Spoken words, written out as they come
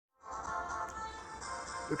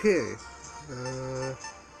Okay.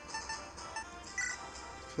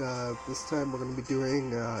 This time we're going to be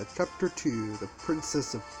doing Chapter 2, The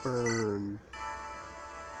Princess of Bern.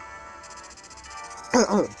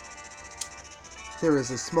 There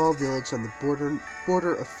is a small village on the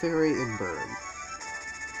border of Fairy and Bern.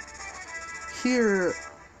 Here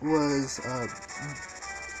was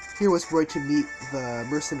Roy to meet the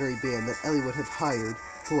mercenary band that Ellie would have hired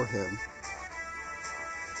for him.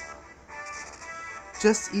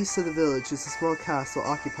 Just east of the village is a small castle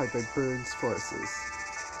occupied by Bern's forces.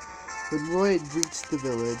 When Roy had reached the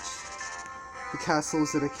village, the castle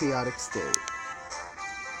was in a chaotic state.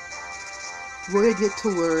 Roy had yet to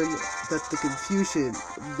learn that the confusion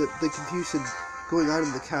going on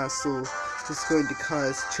in the castle was going to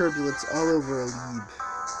cause turbulence all over Alib.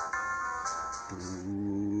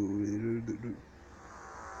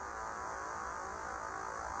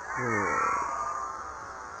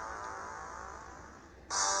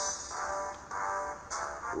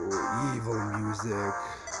 Oh, evil music.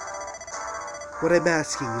 What I'm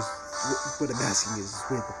asking is where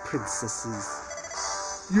the princess is.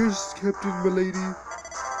 Yes, Captain Milady.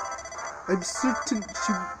 I'm certain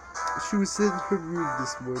she was in her room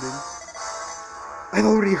this morning. I've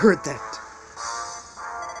already heard that.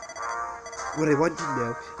 What I want to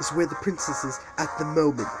know is where the princess is at the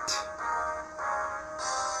moment.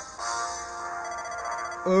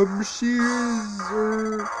 She is,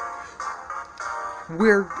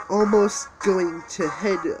 We're almost going to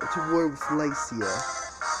head to war with Lycia.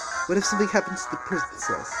 What if something happens to the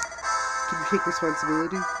princess? Can you take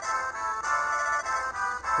responsibility?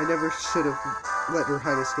 I never should have let Her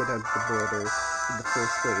Highness go down to the border in the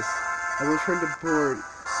first place. I will return to Bern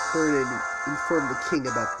and inform the king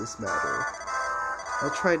about this matter.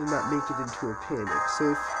 I'll try to not make it into a panic,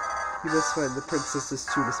 so if you must find the princess as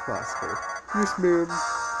soon as possible. Yes, ma'am.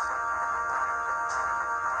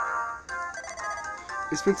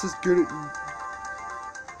 Is Princess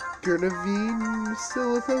Gurnavine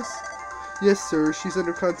still with us? Yes, sir. She's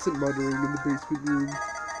under constant monitoring in the basement room.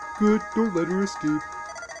 Good. Don't let her escape.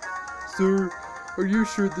 Sir, are you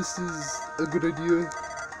sure this is a good idea?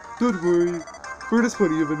 Don't worry. Bern has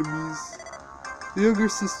plenty of enemies. The younger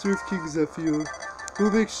sister of King Zephyr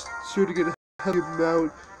will make sure to get a heavy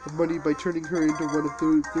amount of money by turning her into one of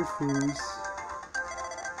their foes.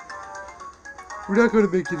 We're not going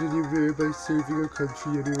to make it anywhere by serving our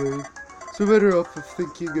country anyway. So we're better off of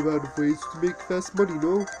thinking about ways to make fast money,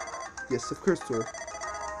 no? Yes, of course, sir.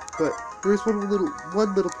 But there's one little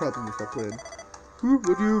problem with that plan.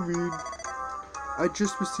 What do you mean? I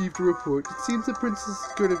just received a report. It seems that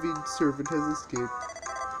Princess Gernavine's servant has escaped.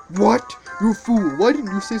 What? You fool! Why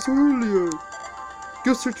didn't you say so earlier?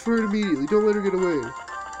 Go search for her immediately. Don't let her get away.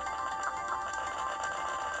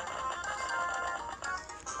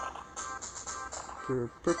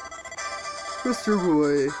 Mr.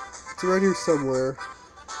 Roy, it's around here somewhere.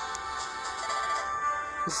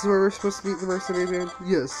 This is where we're supposed to meet the mercenary band?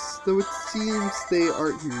 Yes, though it seems they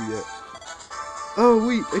aren't here yet. Oh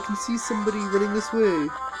wait, I can see somebody running this way.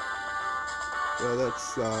 Yeah,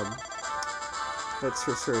 that's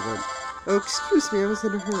her servant. Oh, excuse me, I was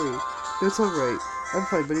in a hurry. No, it's alright. I'm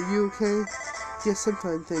fine, but are you okay? Yes, I'm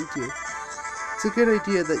fine, thank you. It's a good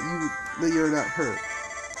idea that you're not hurt.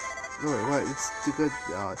 Oh wait, what? It's a good,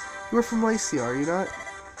 you are from Lycia, are you not?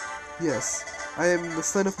 Yes. I am the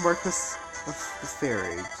son of Marquis of the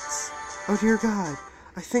Fairies. Oh dear God,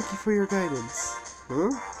 I thank you for your guidance. Huh?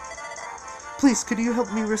 Please, could you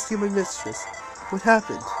help me rescue my mistress? What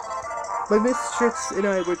happened? My mistress and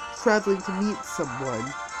I were traveling to meet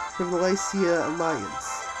someone from the Lycia Alliance.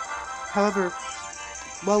 However,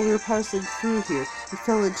 while we were passing through here, we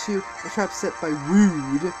fell into a trap set by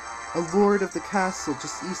Rude, a lord of the castle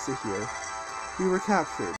just east of here. We were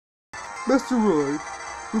captured. Master Roy,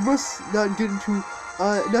 we must not get into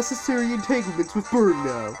necessary entanglements with Bern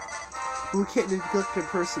now. But we can't neglect a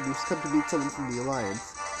person who's come to meet someone from the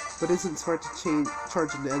Alliance. But it isn't smart to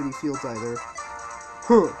charge into enemy fields either.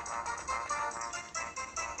 Huh.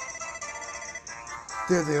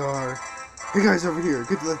 There they are. Hey guys over here,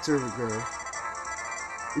 get to that servant girl.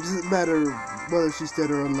 It doesn't matter whether she's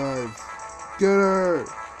dead or alive. Get her!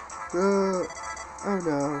 Oh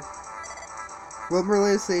no. Well,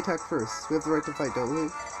 Merlin, say attack first. We have the right to fight, don't we?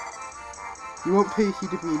 You won't pay heed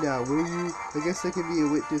to me now, will you? I guess I can be a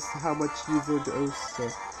witness to how much you've learned to oath, so.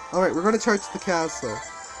 Alright, we're gonna charge the castle.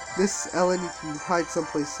 Miss Ellen, you can hide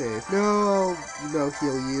someplace safe. No, I'll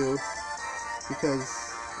heal you. Because,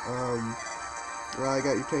 well, I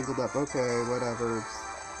got you tangled up. Okay, whatever.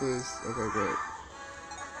 Please. Okay, great.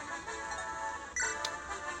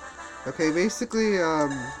 Okay, basically,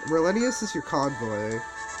 Merlenius is your convoy.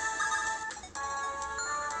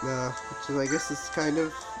 which is, I guess, is kind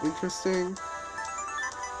of interesting.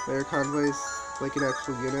 Their convoys like an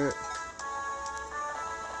actual unit.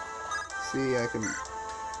 See, I can,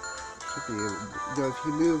 should be able, you know, if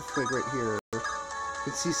you move like right here, you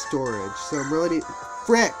can see storage. So I'm really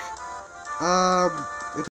frick. I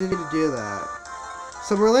didn't need to do that.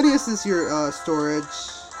 So Merlinius is your storage.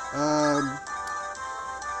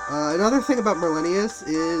 Another thing about Merlinius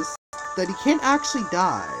is that he can't actually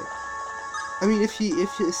die. I mean, if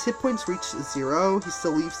his hit points reach 0, he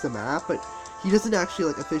still leaves the map, but he doesn't actually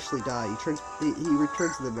like officially die. He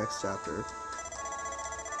returns in the next chapter.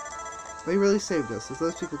 But he really saved us. If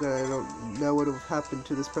those people died, I don't know what would have happened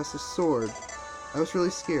to this precious sword. I was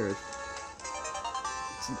really scared.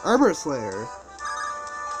 It's an armor slayer.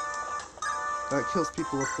 That kills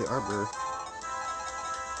people with the armor.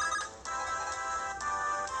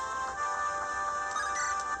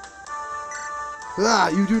 Ah,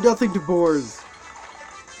 you do nothing to boars.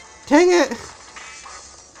 Dang it!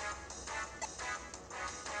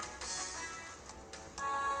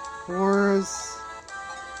 Boars,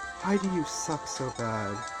 why do you suck so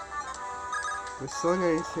bad? Are selling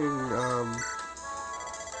anything,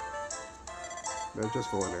 no,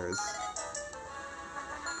 just vulnerers.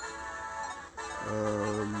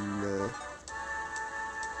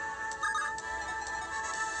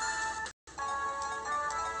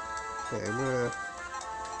 Okay, I'm gonna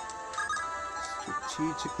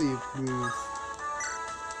strategically move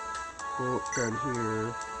bolt down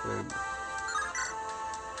here, and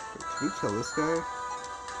wait, can we kill this guy?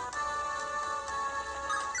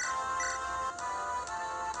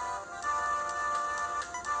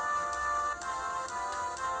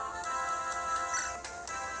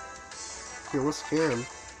 You almost can.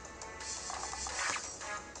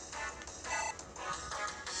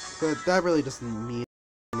 But that really doesn't mean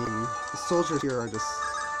anything. The soldiers here are just,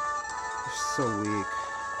 they're so weak.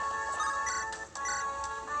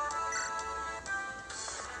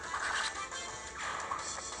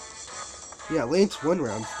 Yeah, Lane's one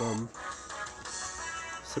round from.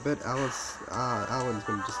 So I bet Alan's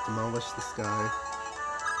gonna just demolish this guy.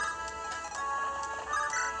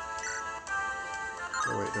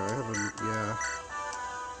 Oh wait, no, I haven't, yeah.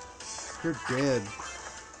 You're dead.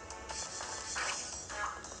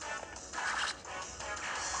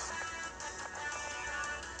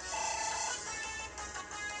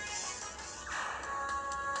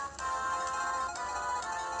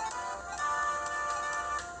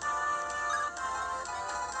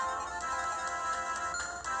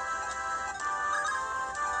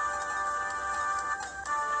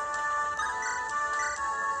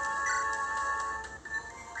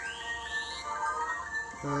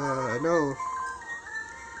 No.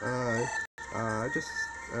 I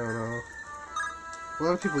don't know. A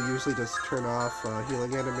lot of people usually just turn off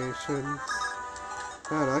healing animations. I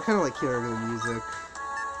don't know, I kind of like hearing the music.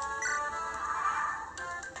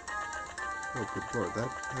 Oh, good lord, that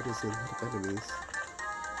is a lot of enemies.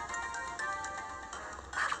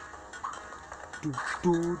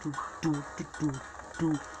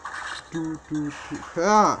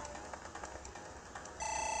 Ah!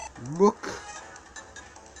 Mook!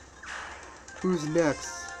 Who's next?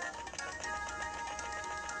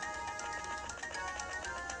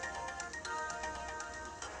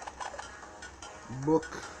 Mook.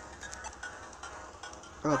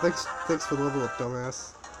 Oh, thanks for the level up,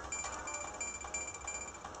 dumbass.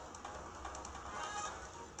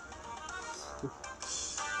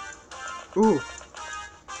 Ooh.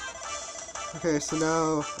 Okay, so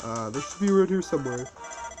now, there should be around here somewhere.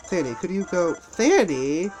 Fanny, could you go...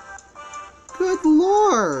 Fanny? Good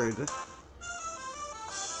lord!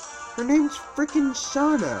 Her name's frickin'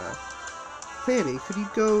 Shauna. Fanny, could you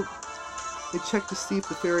go and check to see if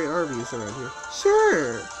the fairy army is around here?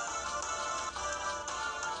 Sure!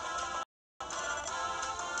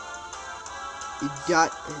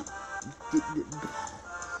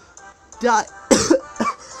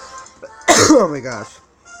 Oh my gosh.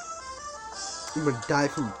 I'm gonna die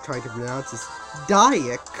from trying to pronounce this.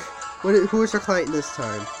 Dayak? Who is our client this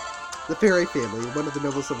time? The Fairy family, one of the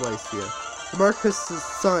nobles of Lycia. The Marquis's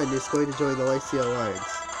son is going to join the Lycia Alliance.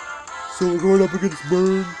 So we're going up against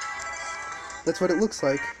Burn? That's what it looks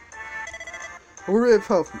like. We're at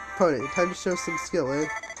opponent. Time to show some skill, eh?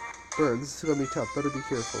 Burn, this is gonna be tough. Better be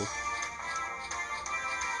careful.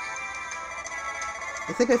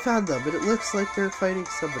 I think I found them, but it looks like they're fighting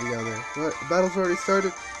somebody on there. What? The battle's already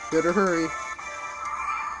started? Better hurry.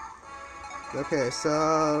 Okay,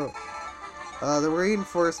 so... the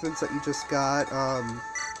reinforcements that you just got,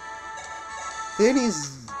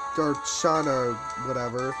 Fanny's, or Shauna, or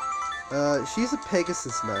whatever, she's a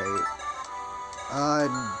Pegasus Knight.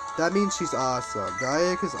 That means she's awesome.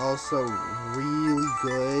 Dayak is also really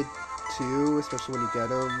good, too, especially when you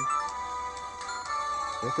get him.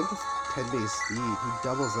 I think with 10 base speed, he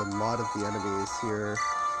doubles a lot of the enemies here.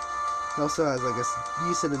 He also has, like, a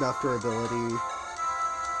decent enough durability.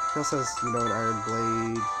 He also has, you know, an iron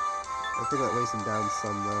blade. I think that weighs him down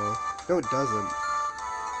some, though. No, it doesn't.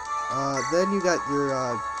 Then you got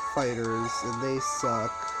your, fighters, and they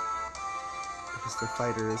suck. Because they're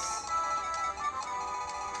fighters.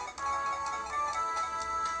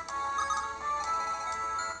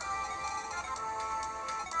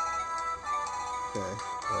 Okay,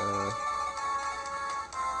 I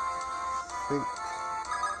think...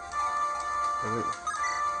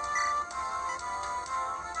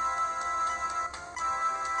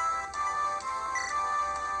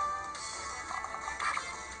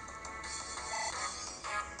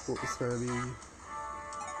 What was gonna be...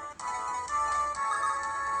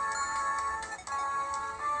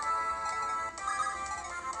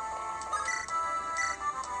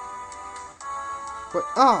 What?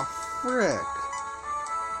 Oh, frick!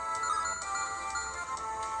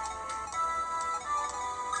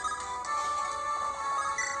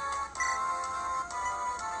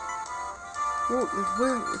 Well,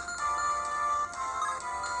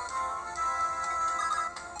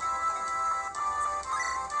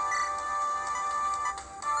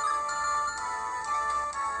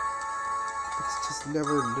 it's just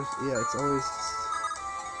never... Yeah, it's always...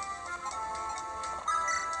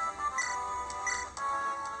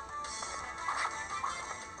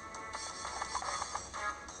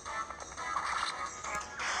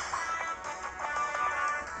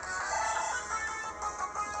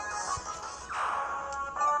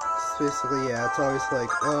 Basically, yeah, it's always like,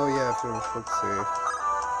 oh yeah, let's see.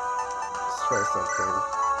 Let's try something.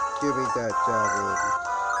 Give me that javelin.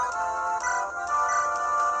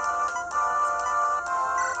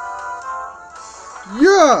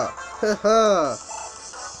 Yeah! Haha!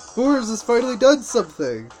 Boars has finally done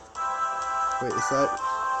something! Wait, is that...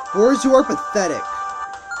 Boars, you are pathetic!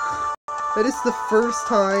 That is the first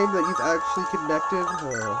time that you've actually connected?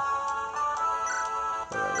 Whatever.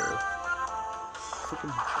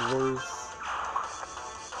 Freaking boars.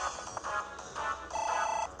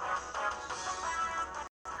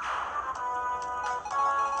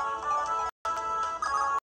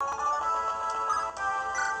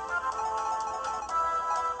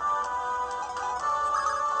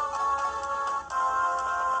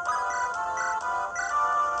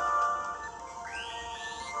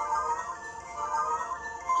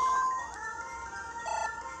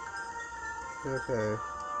 Okay.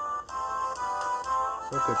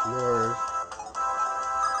 Oh, good lord.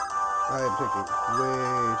 I am taking way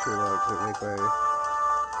too long to make my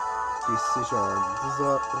decisions.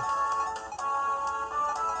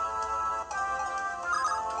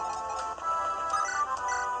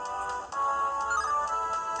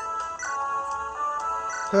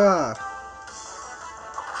 Ha!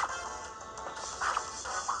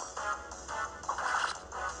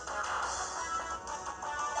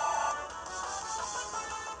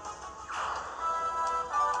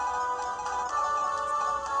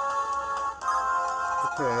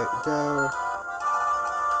 Okay, now...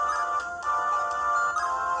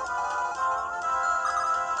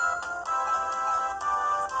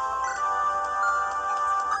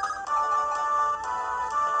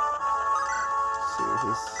 Let's see,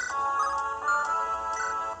 who's...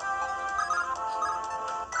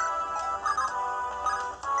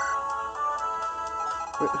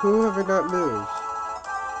 Wait, who have I not moved?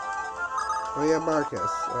 Oh yeah,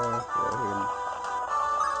 Marcus. Yeah, he can...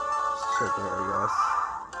 Just check there, I guess.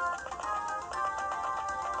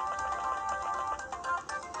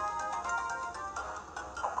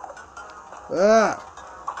 Ah!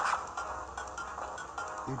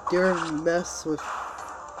 You dare mess with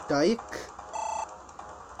Dyke?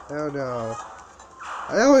 I don't know.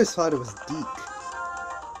 I always thought it was Deke.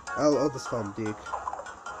 I'll just call him Deke.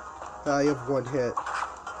 You have one hit.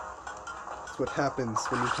 That's what happens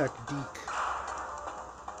when you attack Deke.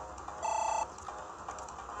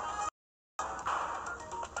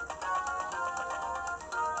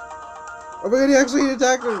 Oh my god, he actually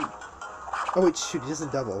attacked him! Oh wait, shoot, he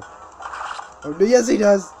doesn't double. Oh no, yes he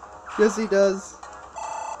does! Yes he does!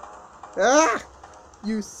 Ah!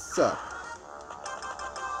 You suck.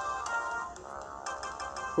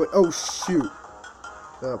 Wait, oh shoot.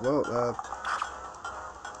 Well,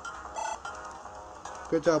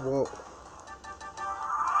 good job, Walt.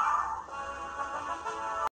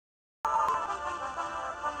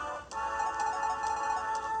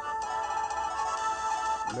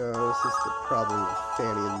 No, this is the problem with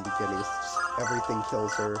Fanny in the beginning. It's just everything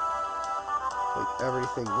kills her. like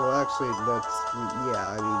everything. Well, actually, yeah.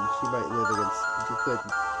 I mean, she might live against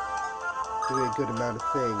doing a good amount of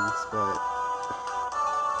things, but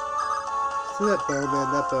see that bowman.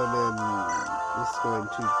 That bowman is going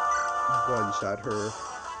to one-shot her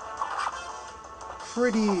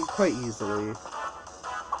quite easily.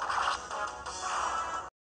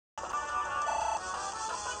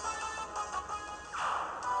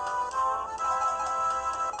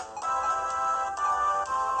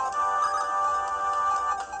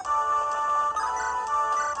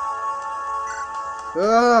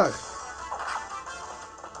 Ugh!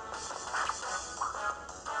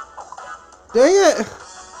 Dang it!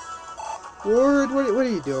 Ward, what are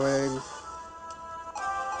you doing?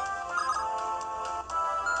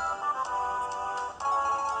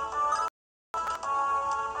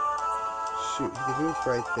 Shoot, he can move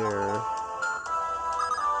right there.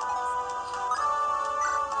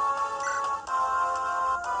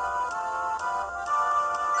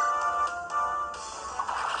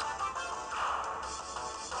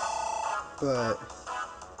 But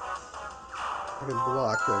I can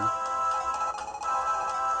block him.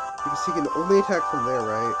 Because he can only attack from there,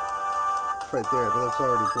 right? It's right there, but it's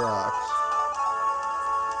already blocked.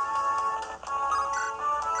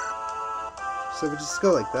 So we just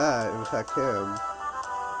go like that and attack him.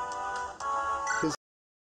 His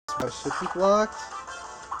should be blocked,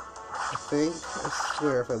 I think. I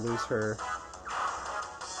swear if I lose her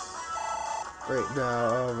right now,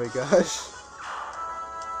 oh my gosh.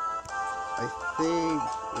 I think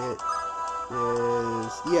it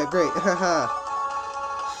is... Yeah, great, haha.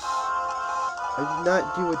 I did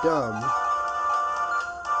not do a dumb.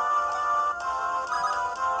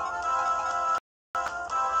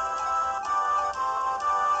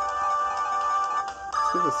 Let's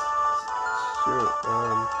give this... Shoot,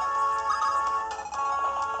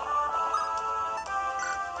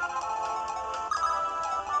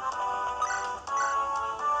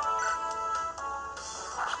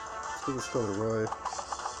 let's give this go to Roy.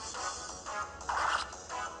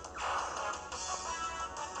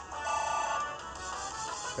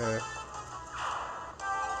 Okay.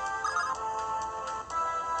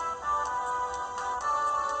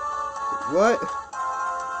 What?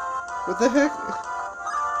 What the heck?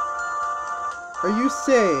 Are you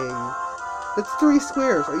saying... That's 3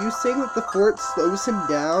 squares. Are you saying that the fort slows him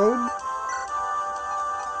down?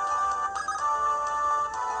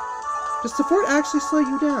 Does the fort actually slow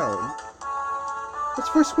you down? That's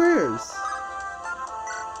 4 squares.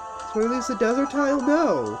 So when he leaves the desert tile?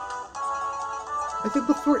 No. I think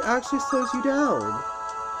the fort actually slows you down.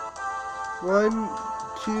 1,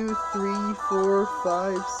 2, 3, 4,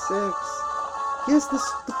 5, 6. Yes, the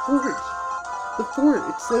fort. The fort,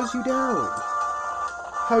 it slows you down.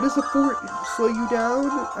 How does the fort slow you down?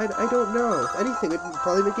 I don't know. If anything, it would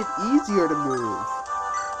probably make it easier to move.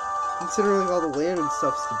 Considering all the land and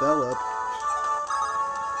stuff's developed.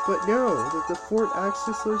 But no, the fort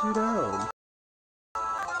actually slows you down.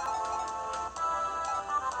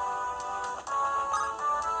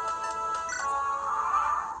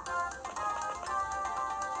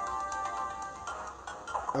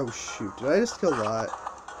 Oh shoot, did I just kill that?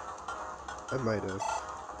 I might have.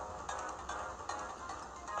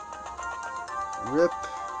 Rip.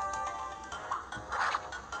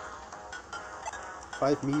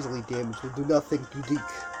 5 measly damage will do nothing to Deke.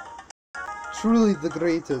 Truly the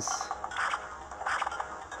greatest.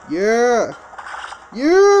 Yeah!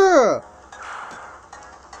 Yeah!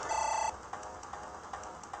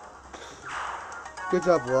 Good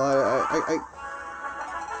job, Law. I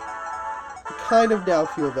kind of now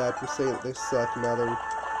feel bad for saying that they suck now they're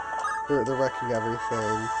wrecking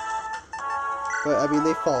everything. But, I mean,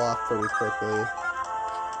 they fall off pretty quickly.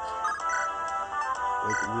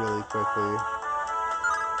 Like, really quickly.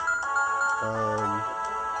 Oh,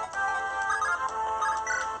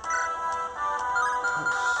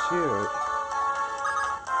 shoot.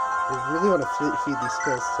 I really want to feed these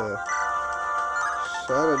skills to...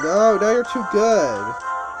 Shauna. No, now you're too good.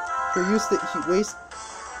 Waste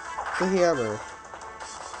the hammer.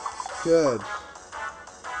 Good.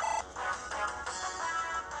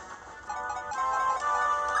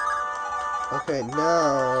 Okay,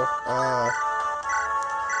 now,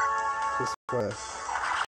 this way.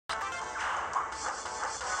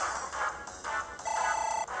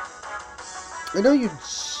 I know you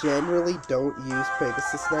generally don't use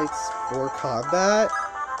Pegasus Knights for combat,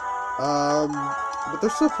 but they're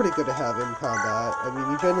still pretty good to have in combat. I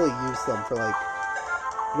mean, you generally use them for, like,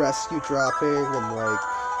 rescue dropping and, like,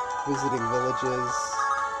 visiting villages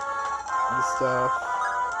and stuff.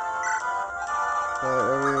 But,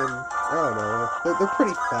 I mean, I don't know. They're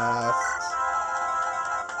pretty fast.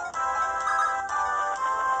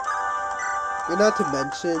 And not to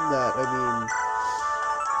mention that, I mean,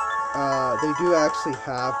 they do actually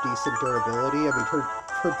have decent durability. I mean,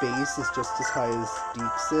 her base is just as high as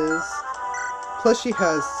Deke's is. Plus she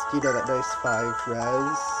has, you know, that nice 5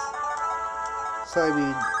 res. So, I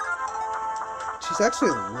mean, she's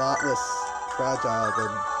actually a lot less fragile than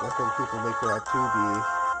I think people make her out to be.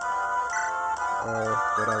 Or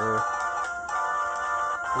whatever.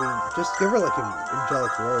 I mean, just give her like an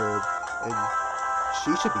angelic robe, and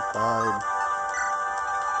she should be fine.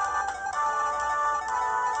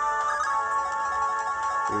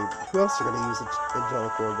 I mean, who else are gonna use an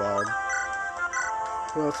angelic robe on?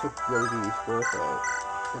 Who else would really be worth it?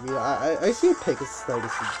 I mean, I see a Pegasus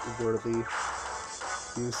Knights would worthy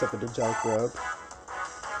use of an angelic robe.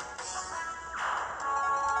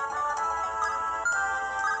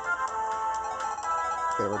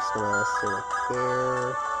 Okay, we're just gonna stay right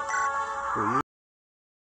there. Here,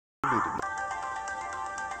 you need to be.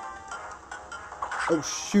 Oh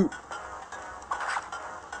shoot!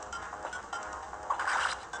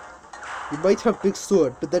 You might have big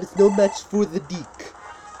sword, but that is no match for the Deke.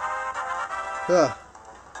 Ah.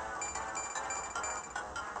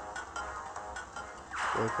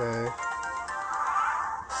 Okay.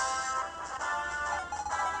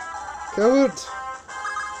 Coward!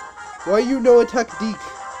 Why you no attack Deke?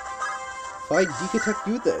 Fine, Deke attack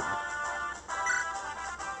you then.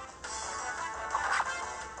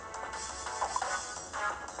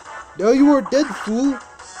 Now you are dead, fool!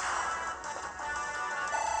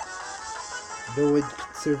 No one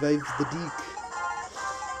survives the Deke.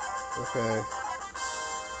 Okay.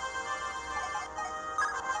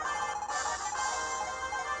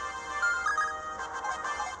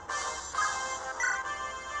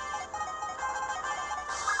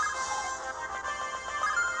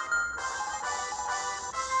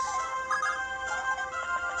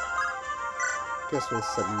 Guess we'll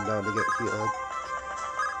set him down to get healed.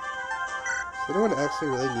 So anyone actually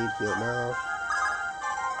really need heal now?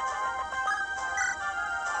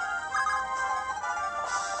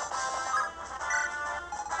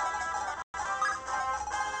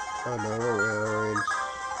 Oh no, we're way out of range.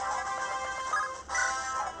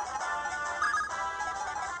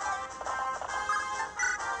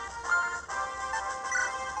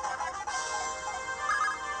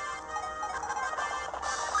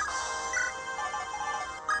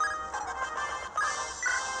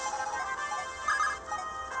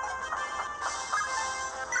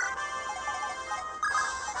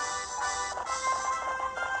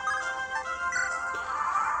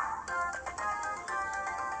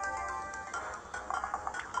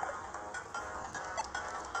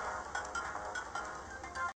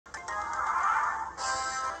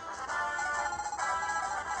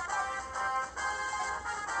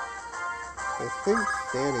 I think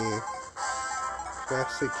Fanny can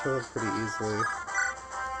actually kill him pretty easily.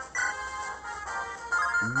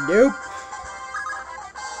 Nope!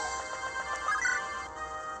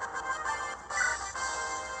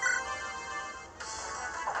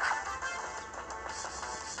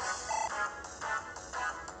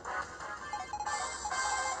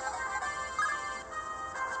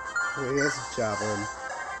 Okay, he has a javelin.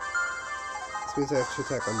 This means I have to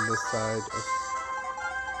attack on this side.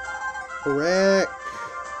 Correct!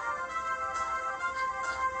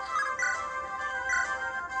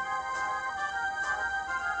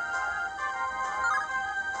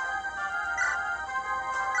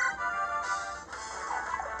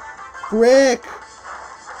 Frick!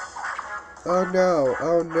 Oh no,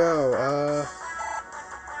 oh no,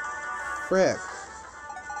 frick.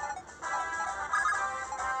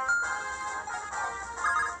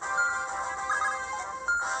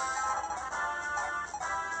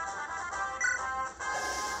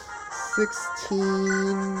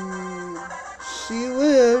 She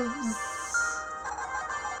lives.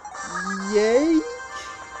 Yay!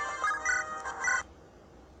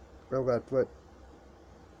 Oh god, what?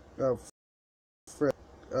 Oh, frick.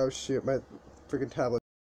 Oh shoot, my freaking tablet.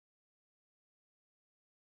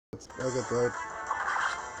 Oh good lord.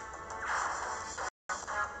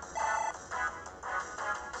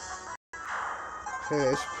 Okay,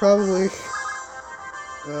 I should probably...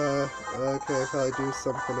 okay, probably do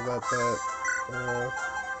something about that. A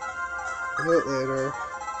bit later.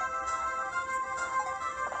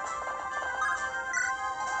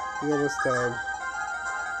 He's almost done.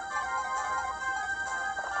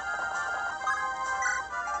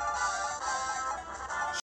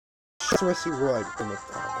 Rusty Roy from the... Oh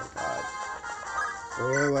my god.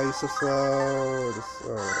 Oh, why are you so slow? Just, oh,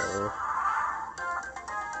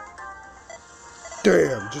 whatever.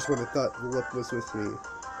 Damn! Just when I thought the look was with me.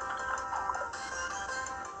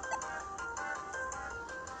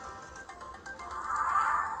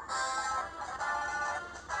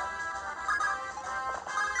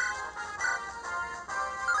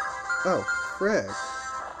 Oh, frick.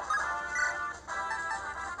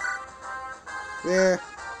 Yeah.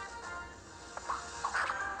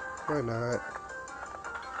 Why not?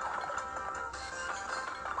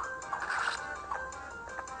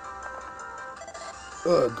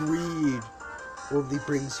 Greed only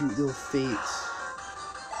brings you ill fate.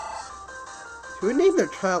 Who would name their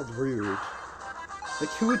child Rude? Like,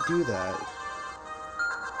 who would do that?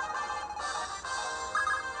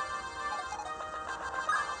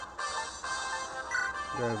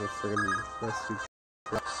 Drive a friggin' rescue.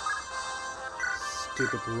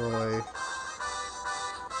 Stupid Roy.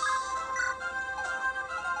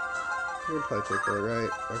 You can probably take Roy,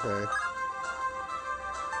 right? Okay.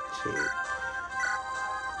 Cheat.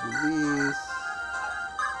 Release.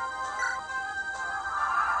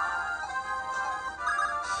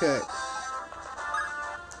 Okay.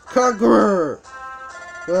 Conqueror!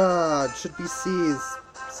 Ah, it should be seized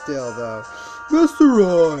still, though. Master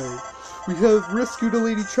Roy! We have rescued a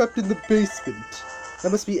lady trapped in the basement.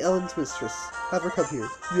 That must be Ellen's mistress. Have her come here.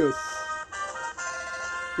 Yes.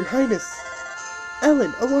 Your Highness!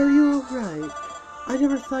 Ellen, oh, are you alright? I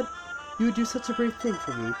never thought you would do such a brave thing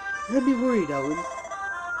for me. You had me worried, Ellen.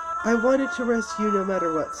 I wanted to rescue you no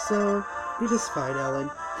matter what, so it is fine,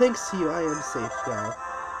 Ellen. Thanks to you, I am safe now.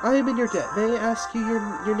 I am in your debt. May I ask you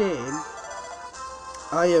your name?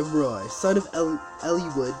 I am Roy, son of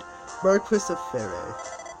Elywood, Marquis of Ferre.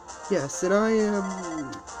 Yes, and I am...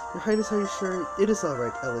 Your Highness, are you sure? It is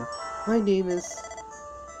alright, Ellen. My name is...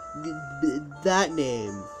 that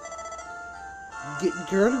name.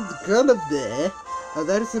 Girl of there? Oh,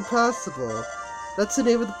 that is impossible. That's the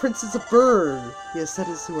name of the Princess of Bern. Yes, that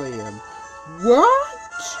is who I am. What?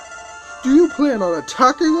 Do you plan on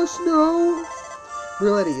attacking us now?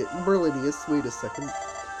 Merlinius, wait a second.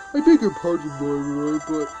 I beg your pardon, Roy,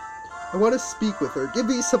 but I want to speak with her. Give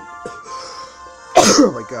me some...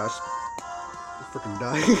 oh my gosh. I'm freaking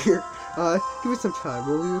dying here. Give me some time,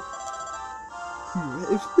 will you?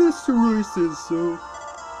 If Mr. Roy says so.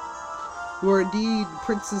 You are indeed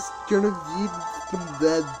Princess Genevieve from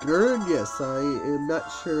that Bern? Yes, I am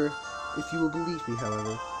not sure if you will believe me,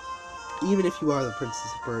 however. Even if you are the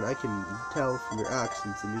Princess of Bern, I can tell from your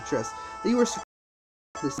actions and your dress that you are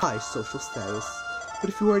this high social status. But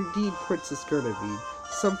if you are indeed Princess Genevieve,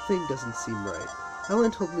 something doesn't seem right.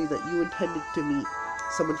 Ellen told me that you intended to meet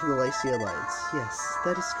someone from the Lycia Alliance. Yes,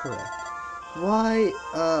 that is correct. Why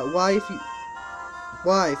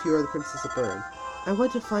if you are the Princess of Bern? I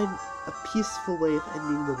want to find a peaceful way of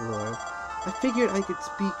ending the war. I figured I could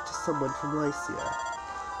speak to someone from Lycia.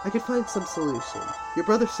 I could find some solution. Your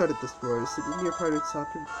brother started this war, so didn't your partner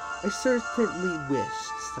stop him? I certainly wish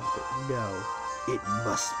to stop it. No, it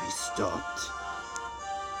must be stopped.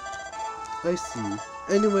 I see.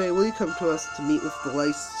 Anyway, will you come to us to meet with the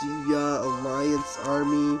Lycia Alliance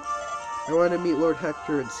army? I want to meet Lord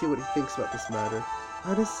Hector and see what he thinks about this matter.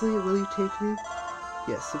 Honestly, will you take me?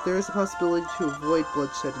 Yes, if there is a possibility to avoid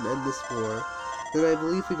bloodshed and end this war, then I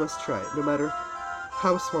believe we must try it, no matter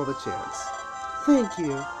how small the chance. Thank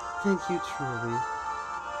you. Thank you, truly.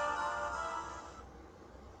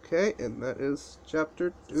 Okay, and that is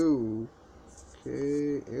chapter 2.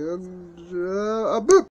 Okay, and boop!